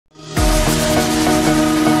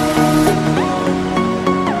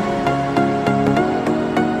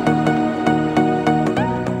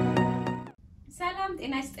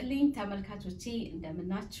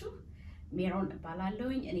ዋላችሁ ሜሮን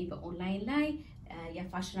እባላለሁኝ እኔ በኦንላይን ላይ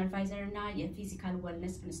የፋሽን አድቫይዘር እና የፊዚካል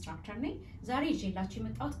ዌልነስ ኢንስትራክተር ነኝ ዛሬ ይዤላችሁ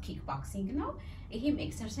የመጣሁት ኪክቦክሲንግ ነው ይሄም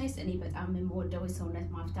ኤክሰርሳይዝ እኔ በጣም የምወደው የሰውነት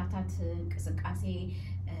ማፍታታት እንቅስቃሴ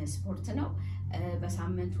ስፖርት ነው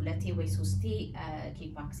በሳምንት 2 ወይ 3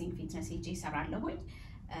 ኪክቦክሲንግ ፊትነስ ሄጄ እሰራለሁኝ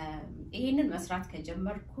ይሄንን መስራት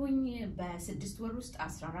ከጀመርኩኝ በ6 ወር ውስጥ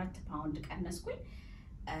 14 ፓውንድ ቀነስኩኝ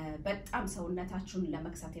በጣም ሰውነታችሁን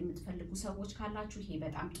ለመክሳት የምትፈልጉ ሰዎች ካላችሁ ይሄ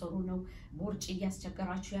በጣም ጥሩ ነው ቦርጭ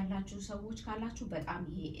እያስቸገራችሁ ያላችሁ ሰዎች ካላችሁ በጣም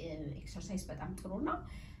ይሄ ኤክሰርሳይዝ በጣም ጥሩ ነው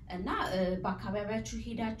እና በአካባቢያችሁ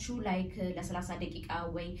ሄዳችሁ ላይክ ለ30 ደቂቃ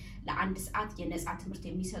ወይ ለ1 ሰዓት የነፃ ትምህርት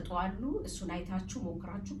የሚሰጡ አሉ እሱን አይታችሁ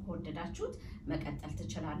ሞክራችሁ ከወደዳችሁት መቀጠል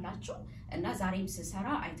ትችላላችሁ እና ዛሬም ስሰራ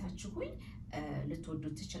አይታችሁኝ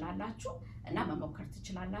ልትወዱት ትችላላችሁ እና መሞከር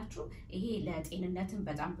ትችላላችሁ ይሄ ለጤንነትም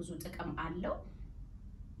በጣም ብዙ ጥቅም አለው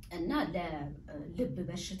እና ለልብ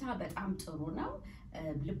በሽታ በጣም ጥሩ ነው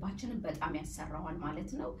ልባችንን በጣም ያሰራዋል ማለት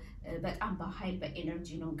ነው በጣም በኃይል በኤነርጂ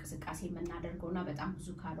ነው እንቅስቃሴ የምናደርገውና በጣም ብዙ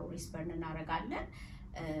ካሎሪስ በርን እናደርጋለን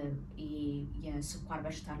የስኳር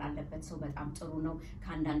በሽታ ላለበት ሰው በጣም ጥሩ ነው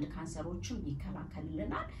ከአንዳንድ ካንሰሮችም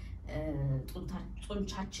ይከላከልልናል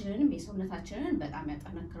ጡንቻችንንም የሰውነታችንን በጣም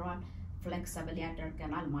ያጠነክረዋል ፍሌክሲብል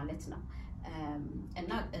ያደርገናል ማለት ነው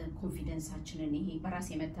እና ኮንፊደንሳችንን ይሄ በራስ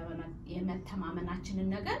የመተማመናችንን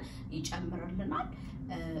ነገር ይጨምርልናል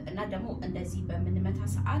እና ደግሞ እንደዚህ በመንመታ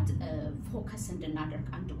ሰዓት ፎከስ እንድናደርግ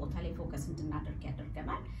አንድ ቦታ ላይ ፎከስ እንድናደርግ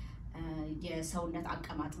ያደርገናል የሰውነት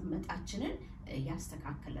አቀማመጣችንን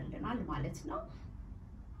ያስተካክልልናል ማለት ነው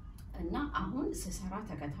እና አሁን ስሰራ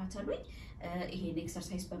ተከታተሉኝ ይሄን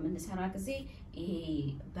ኤክሰርሳይዝ በመንሰራ ጊዜ ይሄ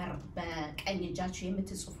በቀኝ እጃችሁ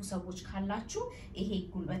የምትጽፉ ሰዎች ካላችሁ ይሄ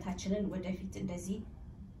ጉልበታችንን ወደፊት እንደዚህ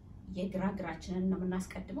የግራግራችንን ነው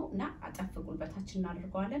እናስቀድመው እና አጠፍ ጉልበታችንን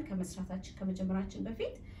እናደርገዋለን ከመስራታችን ከመጀመራችን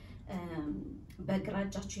በፊት በግራ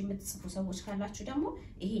እጃችሁ የምትጽፉ ሰዎች ካላችሁ ደግሞ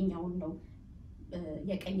ይሄኛውን ነው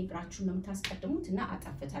የቀኝ እግራችሁን ነው የምታስቀድሙት እና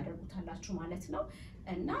አጠፍ ታደርጉታላችሁ ማለት ነው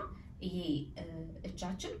እና ይሄ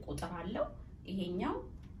እጃችን ቁጥር አለው ይሄኛው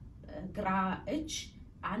ግራ እጅ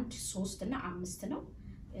 1 3 እና 5 ነው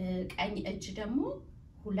ቀኝ እጅ ደግሞ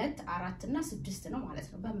 2 4 እና 6 ነው ማለት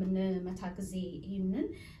ነው በመንመታ ጊዜ ይሄንን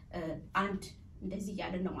አንድ እንደዚህ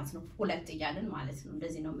ያለን ነው ማለት ነው 2 ያለን ማለት ነው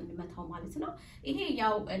እንደዚህ ነው የምንመታው ማለት ነው ይሄ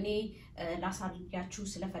ያው እኔ ላሳያችሁ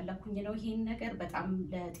ስለፈለኩኝ ነው ይሄን ነገር በጣም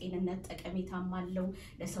ለጤንነት ጠቀሜታም አለው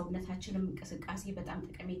ለሰውነታችንም እንቅስቃሴ በጣም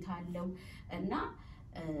ጠቀሜታ አለው እና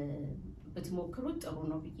ብትሞክሩት ጥሩ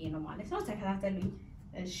ነው ብዬ ነው ማለት ነው ተከታተሉኝ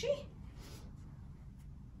እሺ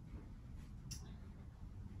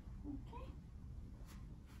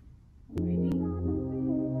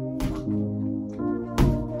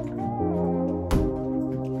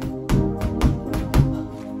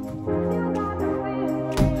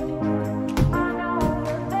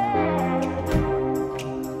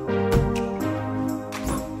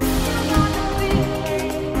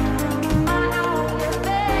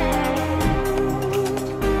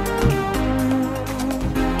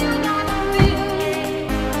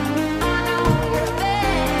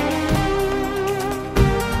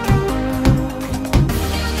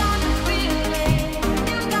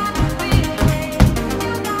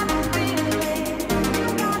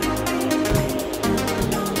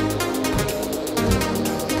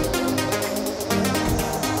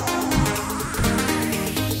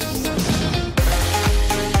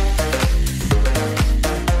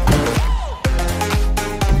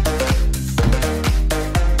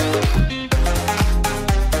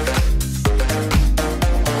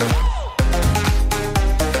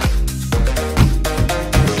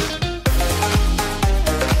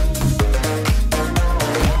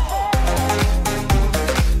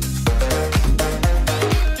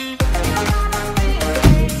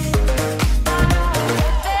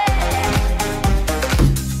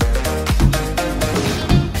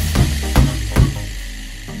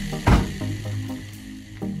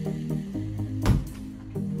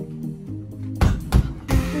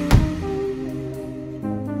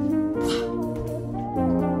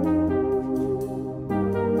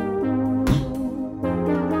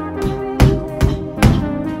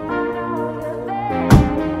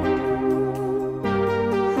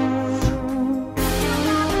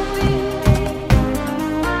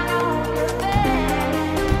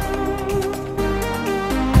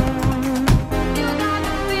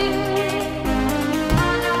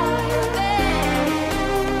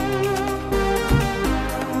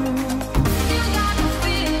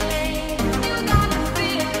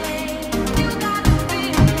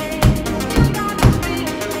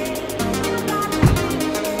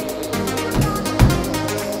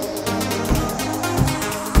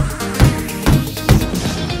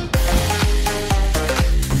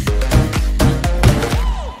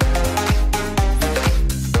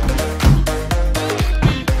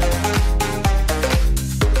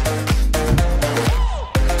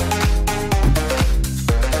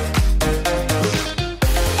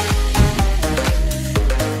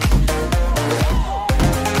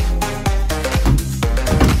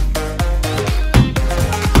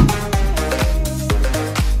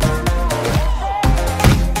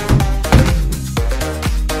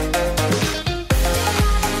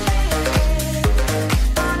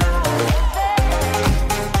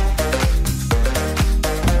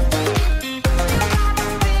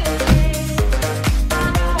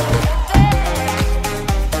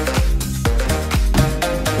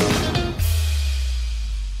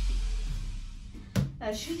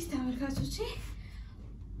እሺ ተመልካቾቼ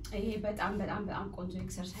ይሄ በጣም ቆንጆ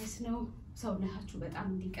ኤክሰርሳይዝ ነው ሰውነታችሁ በጣም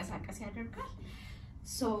እንዲንቀሳቀስ ያደርጋል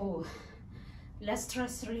ሶ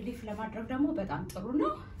ለስትረስ ሪሊፍ ለማድረግ ደግሞ በጣም ጥሩ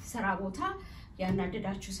ነው ስራ ቦታ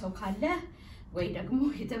ያናደዳችሁ ሰው ካለ ወይ ደግሞ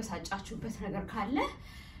የተበሳጫችሁበት ነገር ካለ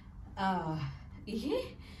ይሄ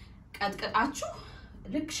ቀጥቅጣችሁ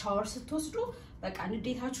ልክ ሻወር ስትወስዱ በቃ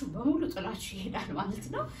ንዴታችሁ በሙሉ ጥላችሁ ይሄዳል ማለት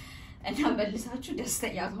ነው እና መልሳችሁ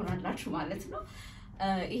ደስተኛ ትሆናላችሁ ማለት ነው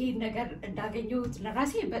ይሄ ነገር እንዳገኘሁት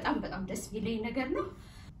ለራሴ በጣም ደስ የሚለኝ ነገር ነው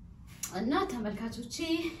እና ተመልካቾቼ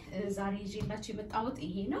ዛሬ ይዤላችሁ የመጣሁት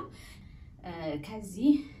ይሄ ነው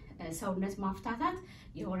ከዚህ ሰውነት ማፍታታት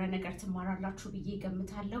የሆነ ነገር ትማራላችሁ ብዬ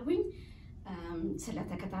ገምታለሁኝ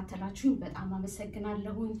ስለተከታተላችሁኝ በጣም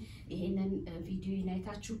አመሰግናለሁኝ ይሄንን ቪዲዮ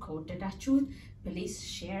አይታችሁ ከወደዳችሁት ፕሊዝ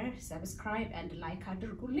ሼር ሰብስክራይብ and like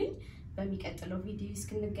አድርጉልኝ በሚቀጥለው ቪዲዮ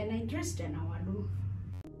እስክንገናኝ ድረስ ደህና ዋሉ